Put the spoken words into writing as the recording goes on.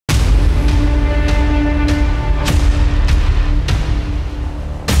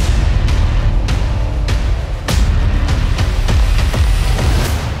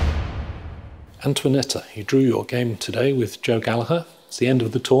Antoaneta, you drew your game today with Joe Gallagher. It's the end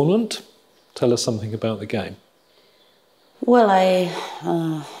of the tournament. Tell us something about the game. Well, I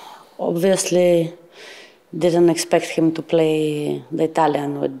obviously didn't expect him to play the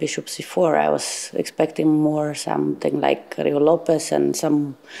Italian with bishop c4. I was expecting more something like Rio Lopez and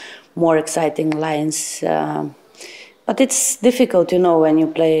some more exciting lines. But it's difficult, you know, when you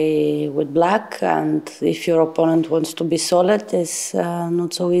play with black, and if your opponent wants to be solid, it's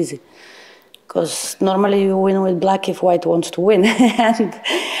not so easy. Because normally you win with black if white wants to win.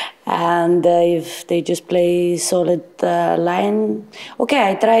 and if they just play solid line.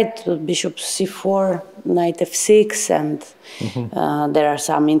 Okay, I tried bishop c4, knight f6, and there are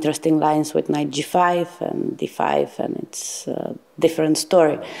some interesting lines with knight g5 and d5, and it's a different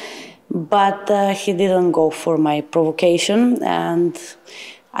story. But he didn't go for my provocation, and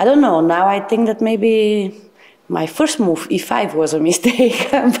I don't know, now I think that maybe my first move, e5, was a mistake,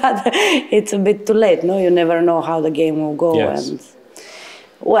 but it's a bit too late, no? You never know how the game will go. Yes. And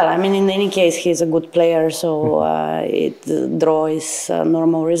well, I mean, in any case, he's a good player, so draw is a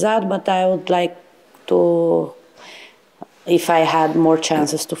normal result, but I would like to, if I had more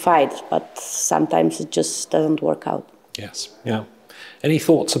chances to fight, but sometimes it just doesn't work out. Yes, yeah. Any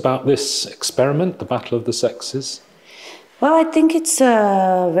thoughts about this experiment, the Battle of the Sexes? Well, I think it's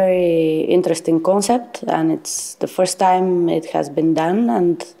a very interesting concept, and it's the first time it has been done,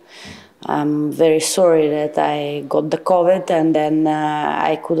 and I'm very sorry that I got the COVID and then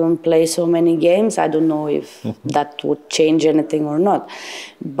I couldn't play so many games. I don't know if that would change anything or not.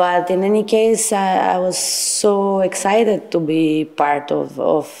 But in any case, I was so excited to be part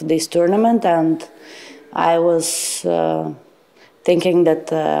of this tournament, and I was thinking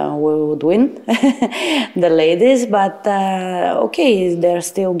that we would win, the ladies, but okay, there are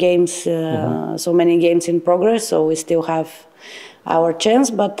still games, so many games in progress, so we still have our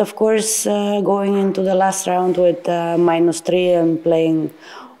chance. But of course, going into the last round with -3 and playing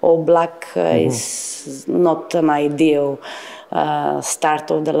all black is not an ideal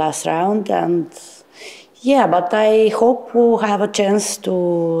start of the last round. And yeah, but I hope we'll have a chance to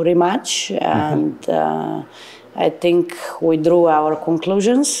rematch, and I think we drew our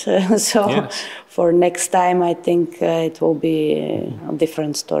conclusions, so yes. For next time I think it will be a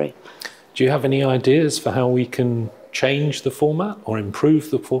different story. Do you have any ideas for how we can change the format or improve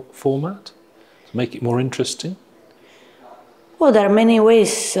the format to make it more interesting? Well, there are many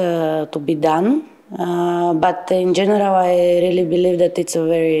ways to be done, but in general I really believe that it's a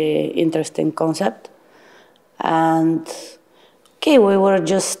very interesting concept. And okay, we were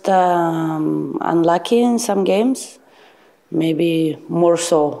just unlucky in some games, maybe more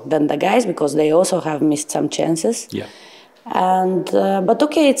so than the guys, because they also have missed some chances. Yeah. And but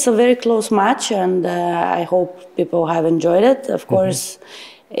okay, it's a very close match, and I hope people have enjoyed it. Of course,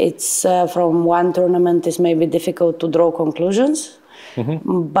 it's from one tournament it's maybe difficult to draw conclusions,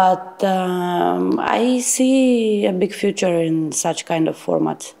 but I see a big future in such kind of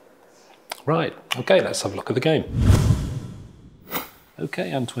formats. Right. Okay, let's have a look at the game.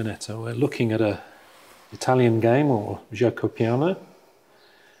 Okay, Antoaneta, we're looking at an Italian game, or gioco piano.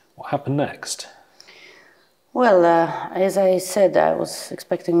 What happened next? Well, as I said, I was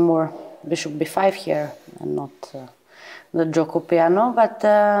expecting more bishop b5 here and not the gioco piano, but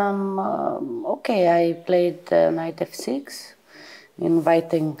okay, I played knight f6,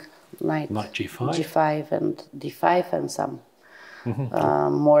 inviting knight g5 and d5 and some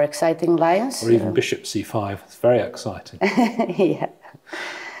more exciting lines. Or even bishop c5, it's very exciting. Yeah.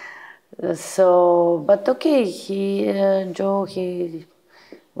 So, but okay, Joe, he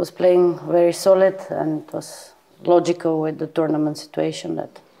was playing very solid, and it was logical with the tournament situation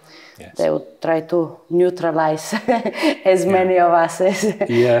that they would try to neutralize as many of us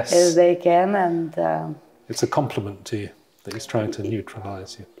as they can. And it's a compliment to you that he's trying to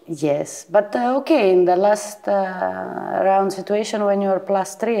neutralize you. Yes, but okay, in the last round situation when you're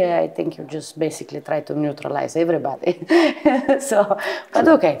 +3, I think you just basically try to neutralize everybody. So, but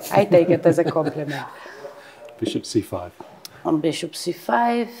okay, I take it as a compliment. Bishop c5. On bishop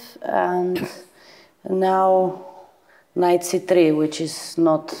c5, and now knight c3, which is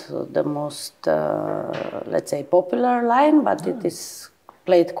not the most, let's say, popular line, but it is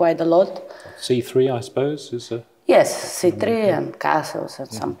played quite a lot. c3, I suppose, is a... Yes, c3 and castles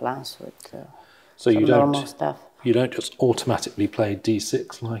and some plans with so some normal stuff. You don't just automatically play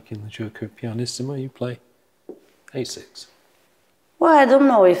d6 like in the gioco pianissimo, you play a6. Well, I don't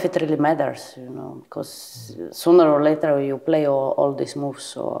know if it really matters, you know, because sooner or later you play all these moves,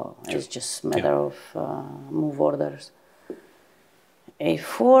 so it's just a matter of move orders.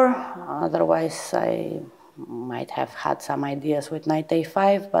 a4, otherwise I might have had some ideas with knight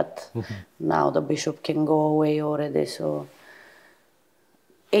a5, but now the bishop can go away already, so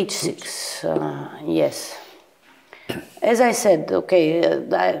h6, yes. As I said, okay,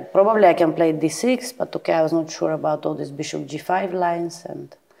 probably I can play d6, but okay, I was not sure about all these bishop g5 lines,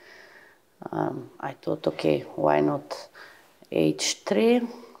 and I thought, okay, why not h3?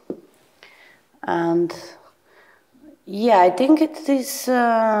 And yeah, I think it is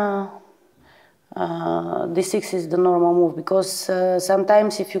d6 is the normal move, because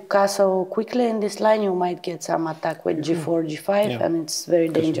sometimes if you castle quickly in this line, you might get some attack with g4, g5, and it's very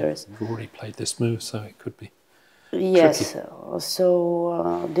dangerous. You've already played this move, so it could be yes. tricky.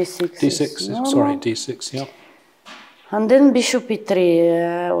 So d6. D6, sorry, d6, yeah. And then bishop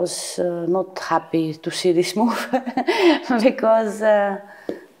e3. I was not happy to see this move because,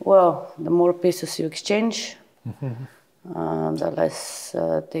 well, the more pieces you exchange, the less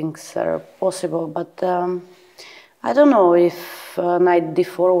things are possible. But I don't know if knight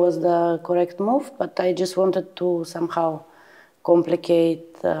d4 was the correct move, but I just wanted to somehow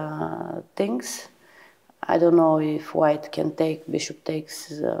complicate things. I don't know if white can take, bishop takes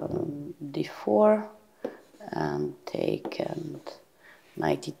d4 and take, and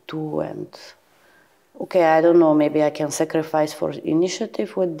knight e2, and okay, I don't know, maybe I can sacrifice for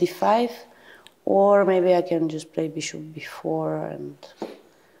initiative with d5, or maybe I can just play bishop b4 and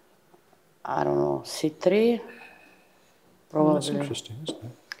I don't know, c3 probably. That's interesting, isn't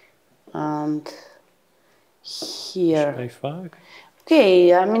it? And here Bishop a5.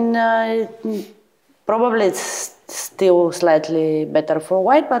 okay, I mean probably it's still slightly better for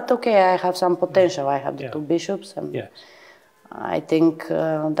white, but okay, I have some potential. I have the two bishops, and I think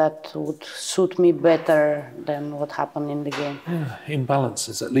that would suit me better than what happened in the game. Yeah,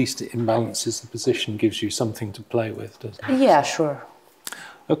 imbalances, at least it imbalances the position, gives you something to play with, doesn't it? Yeah, sure.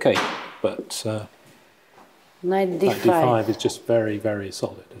 Okay, but knight d5. knight d5 is just very, very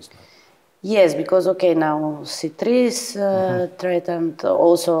solid, isn't it? Yes, because okay, now c3 is threatened.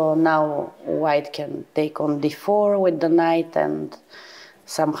 Also now white can take on d4 with the knight and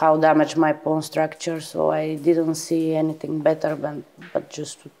somehow damage my pawn structure. So I didn't see anything better but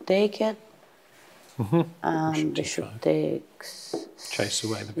just to take it. And bishop takes. Chase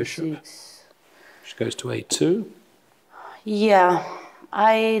away the bishop. c6. Which goes to a2. Yeah,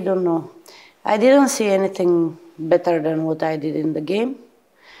 I don't know. I didn't see anything better than what I did in the game.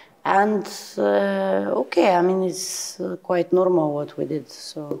 And okay, I mean, it's quite normal what we did.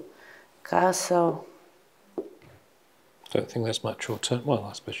 So, castle. Don't think there's much alternative. Well,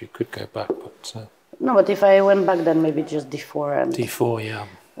 I suppose you could go back, but... No, but if I went back, then maybe just d4. And d4, yeah.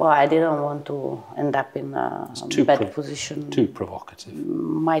 Well, I didn't want to end up in a bad position. Too provocative.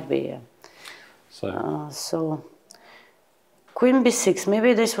 Might be, yeah. So, queen b6,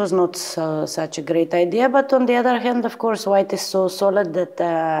 maybe this was not such a great idea, but on the other hand, of course, white is so solid that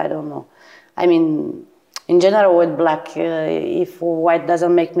I don't know. I mean, in general with black, if white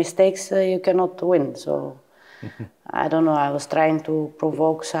doesn't make mistakes, you cannot win. So, I don't know, I was trying to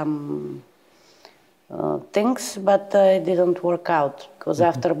provoke some things, but it didn't work out. Because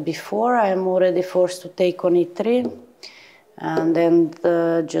after b4, I'm already forced to take on e3, and then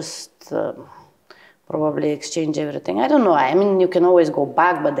just... probably exchange everything. I don't know. I mean, you can always go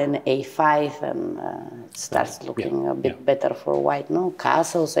back, but then a5 and it starts looking a bit better for white. No,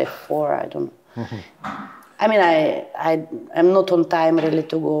 castles f4. I don't know. I mean, I'm not on time really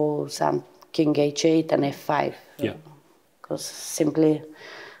to go some king h8 and f5. Because simply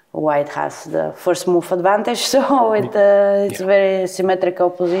white has the first move advantage, so it's very symmetrical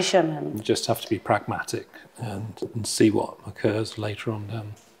position. And you just have to be pragmatic and see what occurs later on down.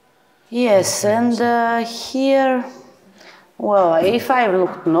 Yes, and here, well, a5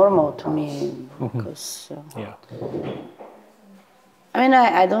 looked normal to me, because, I mean,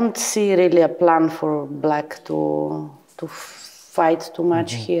 I don't see really a plan for black to fight too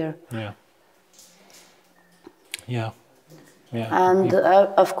much here. And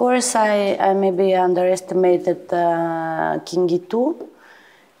of course, I maybe underestimated king e2,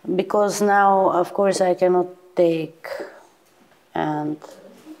 because now, of course, I cannot take and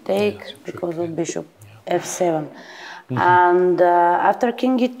take because of bishop f7. And after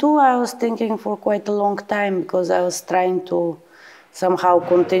king e2, I was thinking for quite a long time, because I was trying to somehow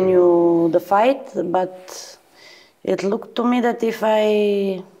continue the fight, but it looked to me that if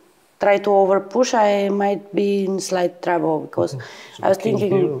I try to overpush, I might be in slight trouble, because I was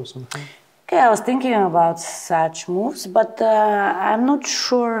thinking, I was thinking about such moves, but I'm not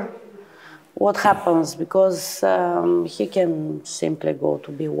sure what happens, because he can simply go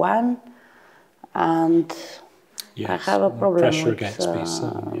to b1, and I have a problem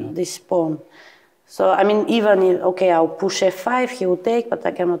with this pawn. So I mean, even if, okay, I'll push f5, he will take, but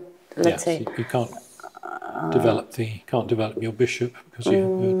I cannot. Let's say you can't develop your bishop because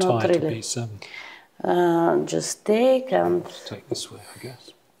you're tied really. to b7. Just take and Take this way, I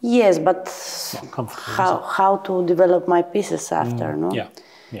guess. yes, but Not comfortable, how to develop my pieces after, no? Yeah,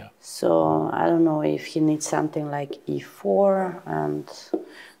 yeah. So I don't know if he needs something like e4 and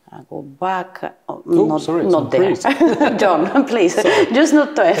I go back. Oh, sorry, not there. John, please, just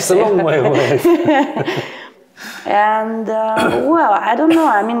not to f6. It's a long way away. And well, I don't know.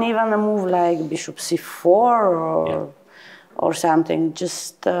 I mean, even a move like bishop c4 or something.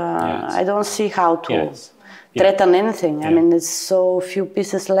 Just I don't see how to threaten anything. I mean, it's so few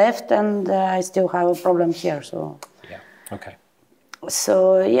pieces left, and I still have a problem here. So yeah, okay.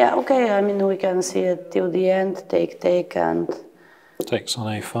 So yeah, okay. I mean, we can see it till the end. Take, and takes on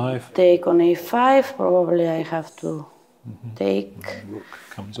a5. Take on a5. Probably I have to take. Rook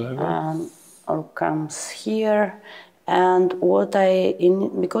comes over. Rook comes here. And what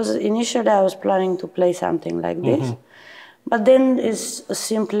because initially I was planning to play something like this, but then it's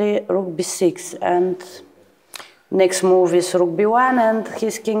simply rook b6, and next move is rook b1, and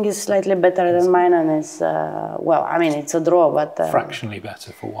his king is slightly better than mine, and it's well, I mean, it's a draw, but fractionally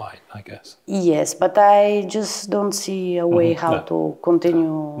better for white, I guess. Yes, but I just don't see a way how to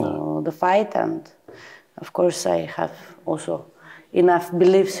continue the fight, and of course I have also enough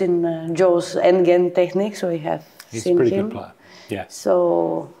beliefs in Joe's endgame technique, so I have He's seen a pretty him. good player. Yeah.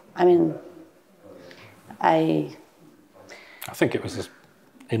 So I mean, I think it was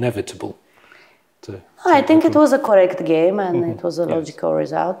inevitable. I think it was a correct game, and it was a logical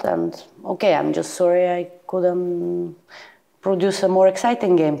result. And okay, I'm just sorry I couldn't produce a more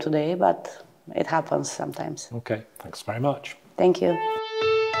exciting game today, but it happens sometimes. Okay, thanks very much. Thank you.